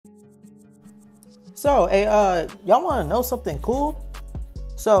So, hey, y'all want to know something cool?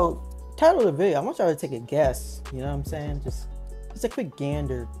 So, title of the video, I want y'all to take a guess. You know what I'm saying? Just a quick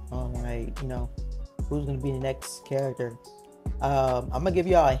gander on like, who's gonna be the next character. I'm gonna give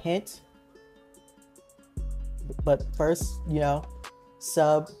y'all a hint, but first,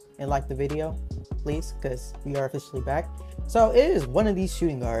 sub and like the video, please, because we are officially back. So it is one of these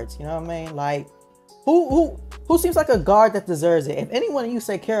shooting guards. You know what I mean? Like, who seems like a guard that deserves it? If anyone of you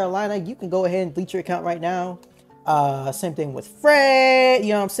say Carolina, you can go ahead and delete your account right now. Same thing with Fred.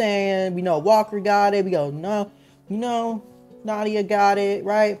 You know what I'm saying? We know Walker got it. We go, no, Nadia got it,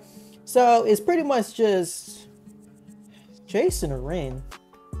 right? So it's pretty much just Jason or RIN,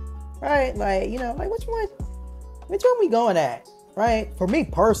 right? Like, like which one we going at, right? For me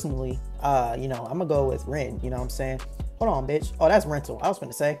personally, I'm gonna go with RIN. You know what I'm saying? Hold on, bitch. Oh, that's rental. I was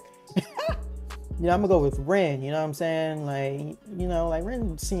gonna say. I'm gonna go with RIN. You know what I'm saying? Like, like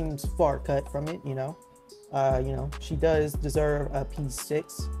RIN seems far cut from it. She does deserve a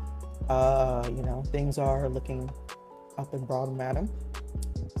P6. Things are looking up and broad, madam.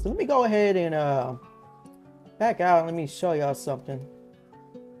 So let me go ahead and back out. Let me show y'all something.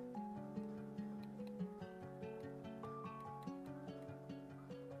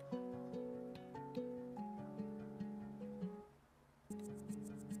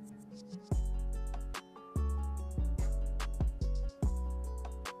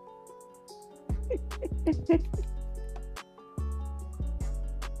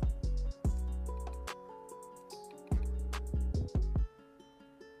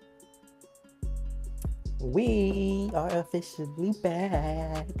 We are officially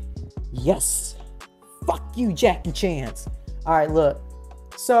back. Yes. Fuck you, Jackie Chance. All right, look.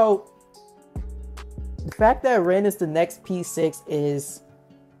 So the fact that RIN is the next P6 is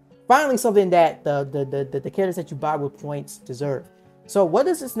finally something that the characters that you buy with points deserve. So what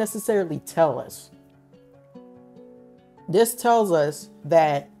does this necessarily tell us? This tells us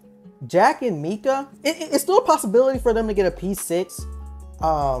that Jack and Mika, it's still a possibility for them to get a P6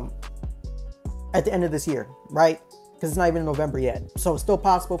 at the end of this year, right? Because it's not even November yet. So it's still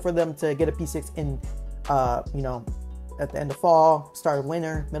possible for them to get a P6 in, at the end of fall, start of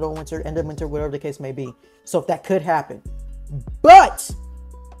winter, middle of winter, end of winter, whatever the case may be. So if that could happen. But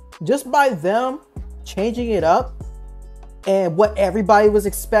just by them changing it up and what everybody was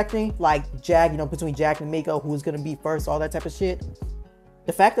expecting, like Jack, between Jack and Miko, who's going to be first, all that type of shit.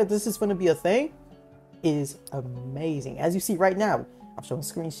 The fact that this is going to be a thing is amazing. As you see right now, I'm showing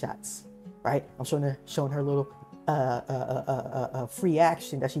screenshots, right? I'm showing her little free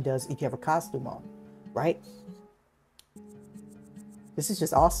action that she does if you have a costume on, right? This is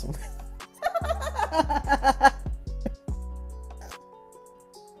just awesome.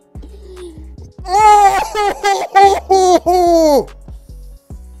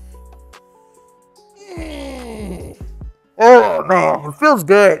 Oh man, it feels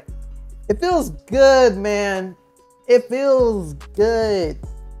good. It feels good, man. It feels good.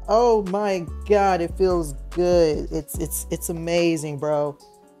 Oh my god, it feels good. It's amazing, bro.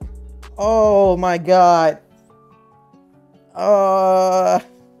 Oh my god.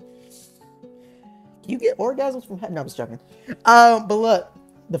 You get orgasms from no, I'm just joking. But look,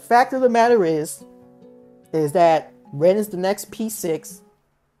 the fact of the matter is that RIN is the next P6.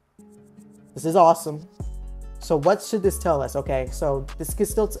 This is awesome. So what should this tell us? Okay, so this can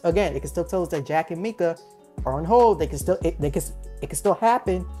still, again, it can still tell us that Jack and Mika are on hold. They can still, it can still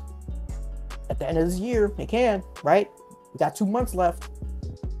happen at the end of this year. It can, right? We got 2 months left.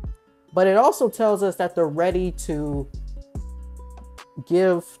 But it also tells us that they're ready to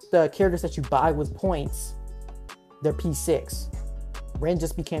give the characters that you buy with points their P6. RIN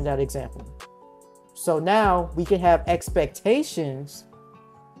just became that example. So now we can have expectations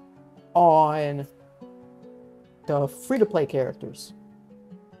on the free-to-play characters.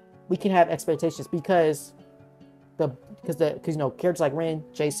 We can have expectations because characters like RIN,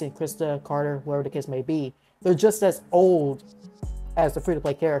 Jason, Krista, Carter, whatever the case may be, they're just as old as the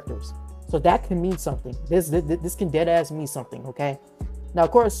free-to-play characters. So that can mean something. This can dead ass mean something, okay? Now,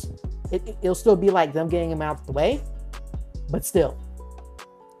 of course, it'll still be like them getting them out of the way, but still,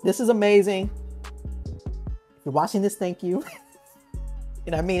 this is amazing. If you're watching this, thank you.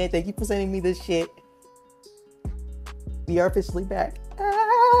 And I mean it. Thank you for sending me this shit. We are officially back.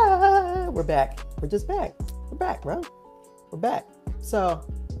 We're back. We're just back. We're back, bro. We're back. So,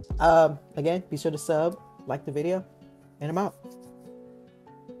 again, be sure to sub, like the video, and I'm out.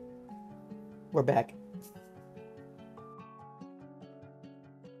 We're back.